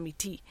disciplinary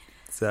committee.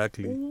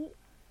 Exactly.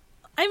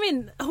 I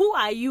mean, who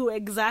are you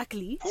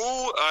exactly?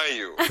 Who are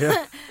you?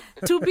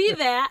 To be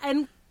there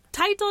and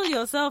title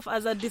yourself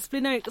as a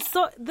disciplinary.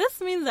 So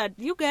this means that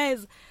you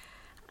guys...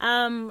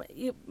 I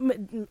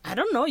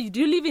don't know.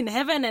 Do you live in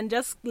heaven and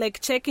just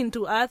check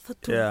into earth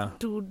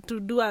to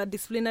do a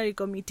disciplinary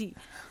committee?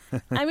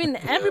 I mean,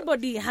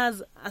 everybody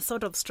has a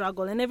sort of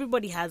struggle, and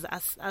everybody has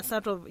a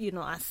sort of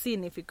a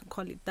sin, if you could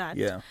call it that.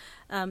 Yeah.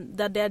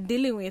 That they're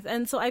dealing with,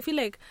 and so I feel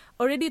like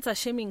already it's a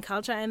shaming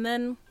culture, and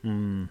then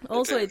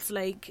also it's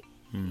like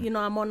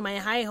I'm on my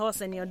high horse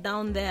and you're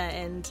down there,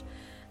 and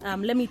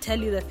let me tell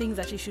you the things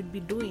that you should be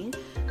doing.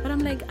 But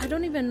I'm like, I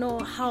don't even know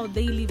how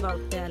they live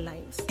out their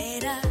lives.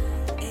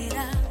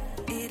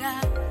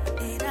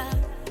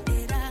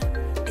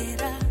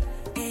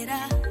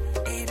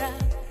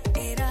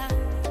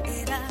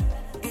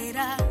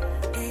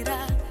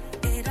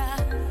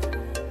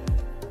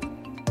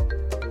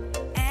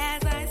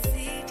 As I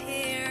sit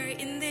here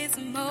in this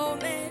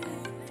moment,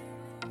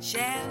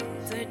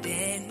 sheltered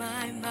in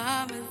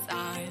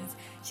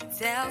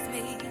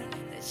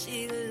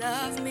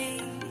loves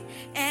me,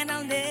 and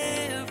I'll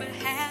never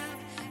have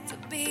to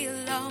be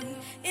alone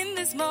in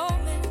this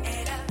moment.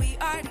 We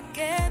are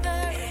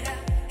together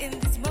in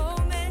this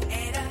moment.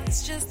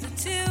 It's just the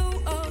two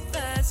of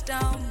us.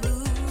 Don't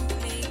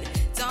move me,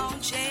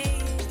 don't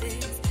change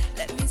this.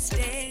 Let me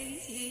stay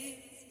here.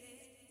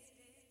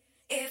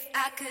 If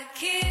I could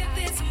keep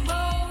this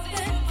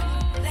moment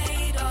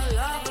played all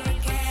over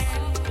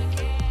again,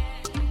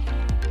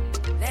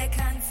 le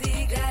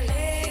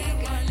cantigale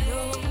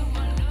quando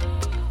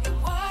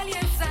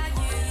voglio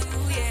you,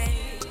 yeah.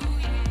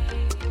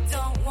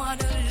 Don't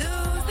wanna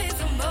lose this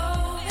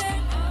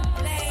moment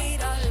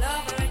played all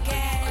over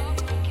again.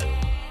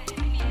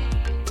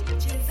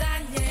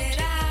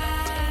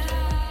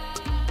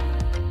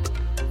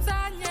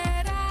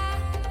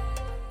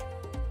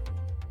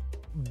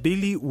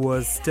 Billy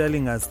was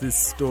telling us this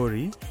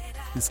story,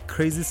 this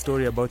crazy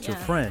story about your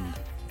friend.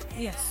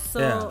 Yes.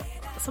 So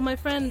my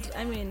friend,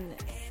 I mean,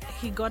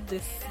 he got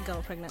this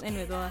girl pregnant.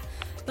 Anyway, they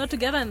were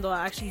together, and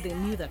they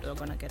knew that they were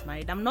going to get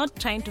married. I'm not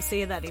trying to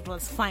say that it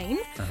was fine,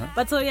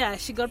 but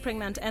she got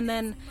pregnant, and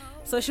then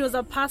so she was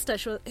a pastor.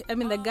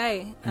 The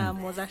guy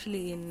was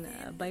actually in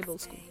Bible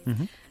school.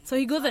 So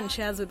he goes and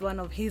shares with one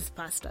of his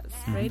pastors,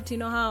 right? You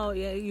know how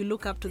you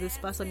look up to this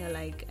person, you're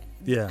like,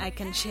 I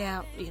can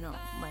share,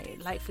 my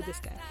life with this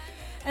guy.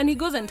 And he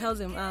goes and tells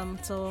him,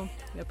 so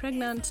you're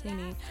pregnant,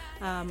 Nini.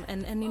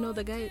 And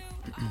the guy,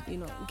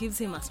 gives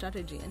him a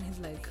strategy. And he's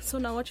like, so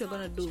now what you're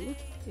going to do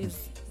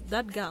is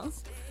that girl,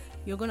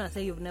 you're going to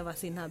say you've never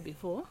seen her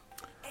before.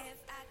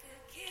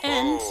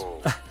 And,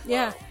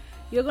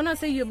 you're going to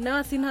say you've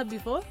never seen her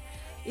before.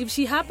 If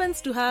she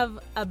happens to have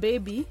a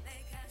baby,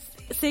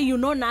 say you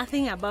know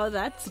nothing about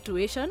that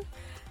situation.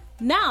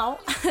 Now,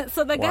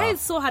 so the guy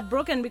is so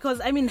heartbroken because,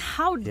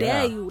 how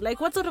dare you? Like,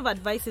 what sort of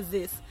advice is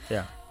this?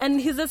 Yeah.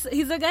 And he's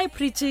a guy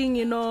preaching,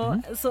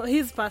 so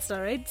he's pastor,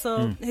 right?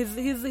 So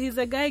he's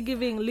a guy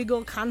giving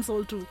legal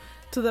counsel to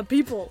the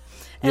people.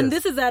 And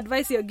this is the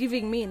advice you're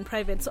giving me in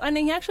private. So, and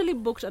he actually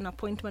booked an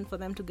appointment for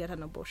them to get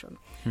an abortion.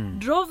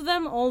 Drove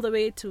them all the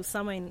way to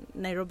somewhere in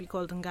Nairobi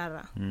called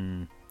Ngara.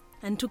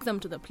 And took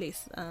them to the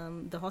place,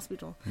 the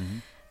hospital.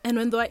 And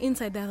when they were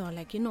inside there, they were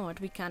like, you know what,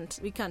 we can't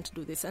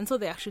do this. And so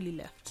they actually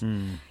left.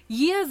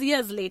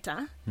 Years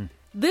later,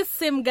 this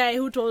same guy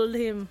who told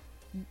him,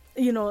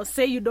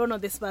 say you don't know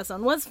this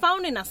person, was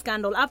found in a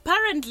scandal.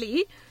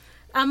 Apparently,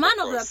 a man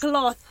of the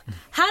cloth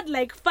had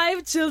like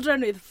 5 children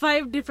with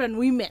 5 different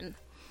women.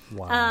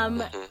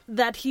 Wow.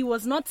 That he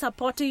was not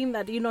supporting,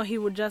 that, he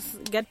would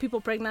just get people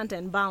pregnant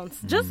and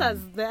bounce, just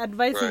as the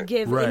advice he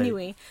gave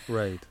anyway.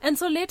 Right. And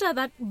so later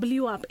that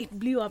blew up. It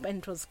blew up and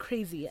it was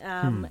crazy.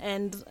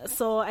 And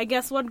so I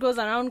guess what goes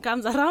around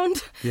comes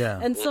around. Yeah.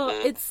 And so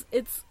it's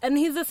and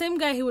he's the same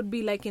guy who would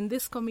be like in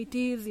these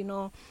committees,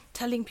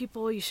 telling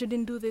people you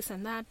shouldn't do this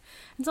and that.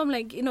 And so I'm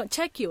like,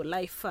 check your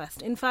life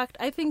first. In fact,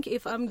 I think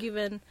if I'm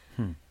given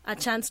a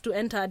chance to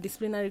enter a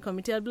disciplinary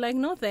committee, I'll be like,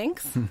 no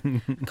thanks,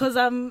 because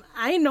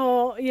I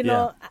know,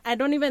 I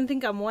don't even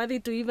think I'm worthy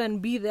to even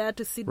be there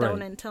to sit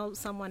down and tell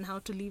someone how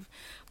to live.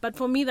 But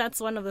for me,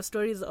 that's one of the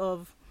stories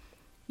of,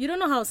 you don't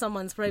know how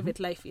someone's private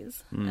life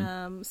is.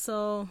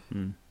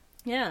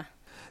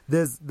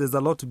 There's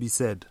a lot to be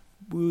said.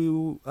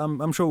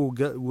 I'm sure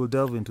we'll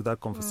delve into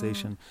that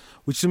conversation,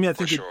 which to me, I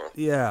think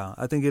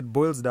I think it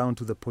boils down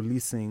to the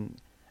policing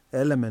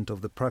element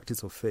of the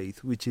practice of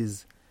faith, which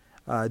is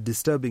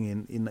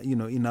disturbing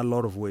in a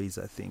lot of ways.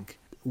 I think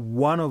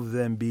one of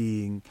them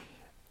being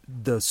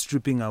the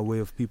stripping away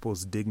of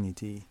people's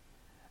dignity.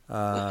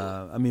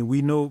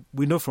 We know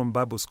from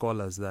Bible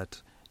scholars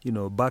that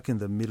back in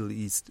the Middle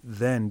East,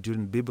 then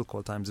during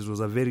biblical times, it was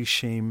a very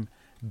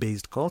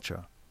shame-based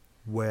culture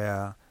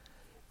where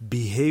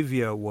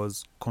behavior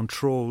was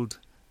controlled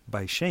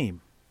by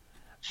shame.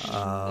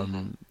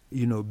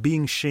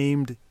 Being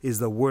shamed is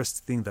the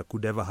worst thing that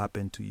could ever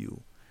happen to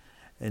you,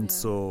 and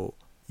so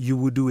you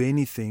would do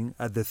anything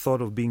at the thought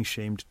of being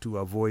shamed to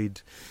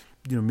avoid,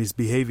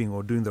 misbehaving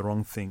or doing the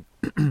wrong thing.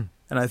 And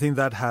I think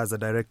that has a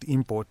direct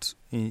import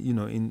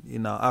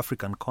in our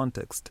African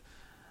context.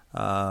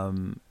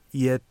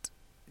 Yet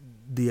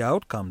the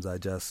outcomes are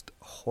just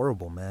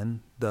horrible,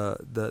 man.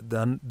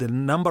 The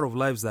number of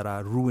lives that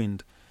are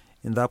ruined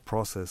in that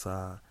process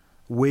are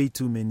way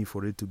too many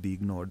for it to be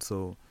ignored.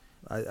 So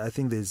I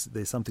think there's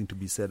something to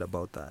be said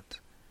about that.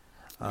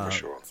 For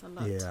sure.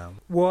 Yeah.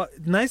 Well,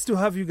 nice to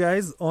have you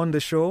guys on the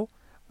show.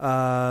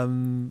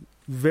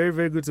 Very,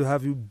 very good to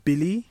have you,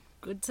 Billy.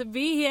 Good to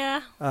be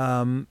here.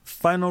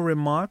 Final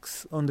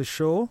remarks on the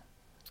show.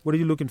 What are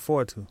you looking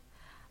forward to?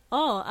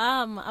 Oh,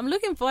 I'm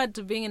looking forward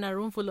to being in a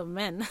room full of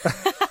men.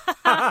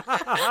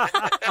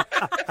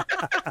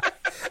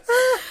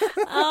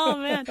 Oh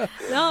man,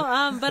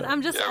 no. But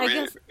I'm just. I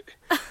guess.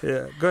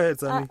 Yeah. Go ahead,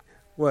 Sammy.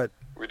 What?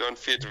 We don't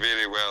fit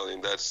very well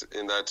in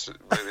that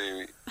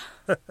very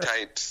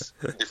tight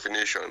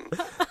definition.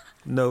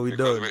 No, we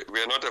don't.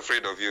 We are not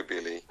afraid of you,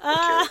 Billy.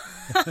 Okay.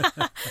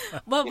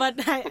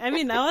 But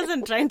I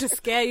wasn't trying to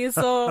scare you.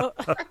 So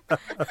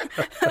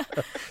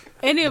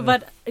anyway,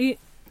 but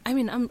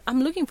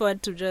I'm looking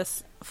forward to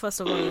just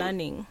first of all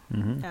learning,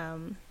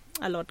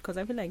 a lot, because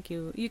I feel like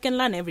you can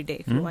learn every day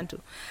if you want to.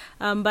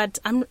 But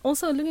I'm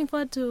also looking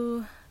forward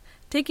to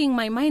taking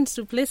my mind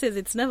to places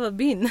it's never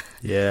been.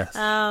 Yes.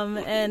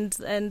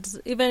 And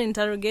even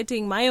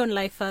interrogating my own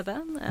life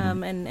further,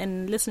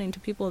 and listening to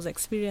people's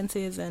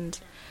experiences, and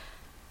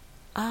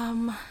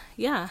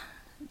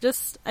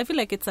just I feel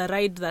like it's a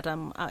ride that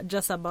I'm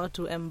just about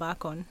to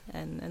embark on,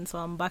 and so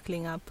I'm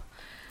buckling up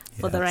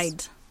for the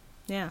ride.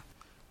 Yeah.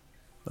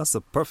 That's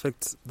the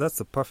perfect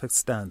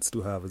stance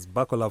to have, is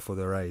buckle up for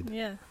the ride.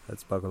 Yeah.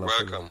 Let's buckle up.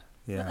 Welcome.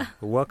 Yeah.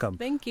 Welcome.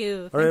 Thank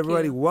you. All right,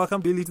 everybody,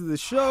 welcome Billy to the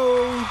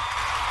show.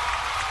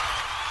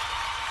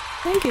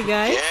 Thank you,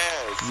 guys.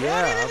 Yes.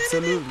 Yeah,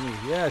 absolutely.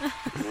 Yeah.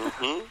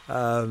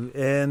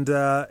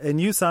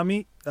 And you,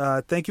 Sammy,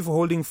 thank you for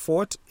holding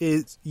fort.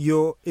 Is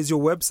your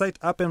website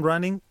up and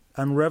running?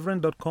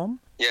 Unreverend.com?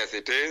 Yes,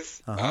 it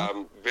is.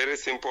 Very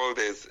simple.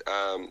 There's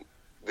the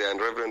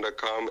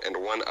unreverend.com and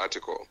one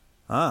article.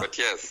 But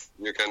yes,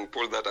 you can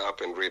pull that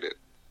up and read it.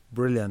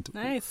 Brilliant.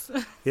 Nice.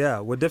 Yeah,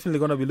 we're definitely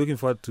going to be looking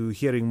forward to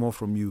hearing more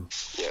from you.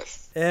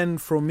 Yes.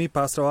 And from me,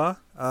 Pastor R,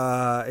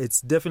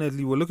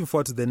 we're looking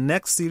forward to the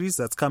next series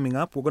that's coming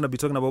up. We're going to be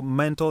talking about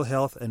mental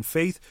health and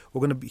faith. We're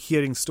going to be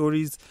hearing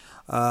stories.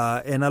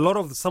 And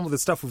some of the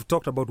stuff we've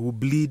talked about will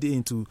bleed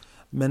into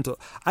mental.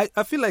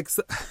 I feel like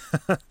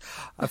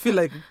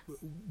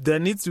there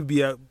needs to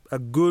be a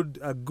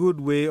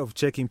good way of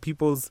checking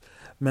people's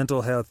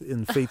mental health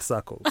in faith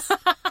circles.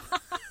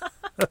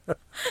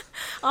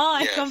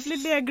 I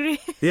completely agree.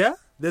 Yeah?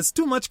 There's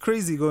too much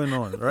crazy going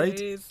on, right?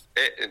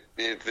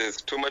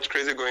 There's too much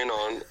crazy going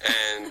on,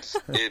 and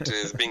it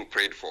is being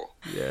prayed for.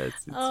 Yeah,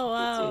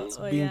 it's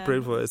being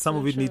prayed for. Some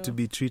of it need to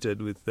be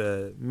treated with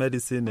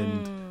medicine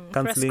and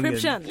counseling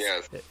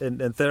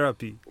and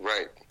therapy.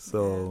 Right.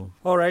 So,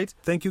 all right.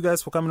 Thank you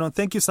guys for coming on.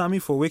 Thank you, Sammy,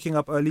 for waking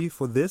up early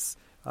for this.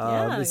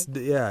 Good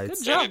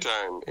job.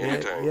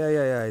 Anytime.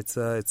 Yeah.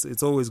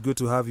 It's always good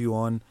to have you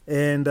on.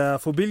 And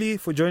for Billy,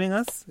 for joining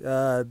us,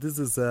 this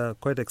is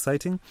quite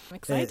exciting. I'm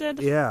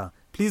excited.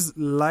 Please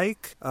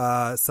like,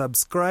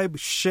 subscribe,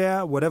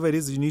 share, whatever it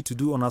is you need to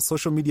do on our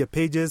social media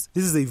pages.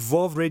 This is the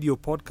Evolve Radio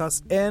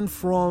podcast. And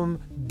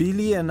from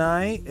Billy and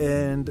I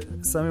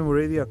and Sammy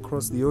Muredi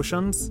across the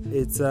oceans,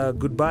 it's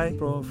goodbye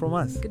from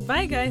us.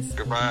 Goodbye, guys.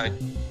 Goodbye.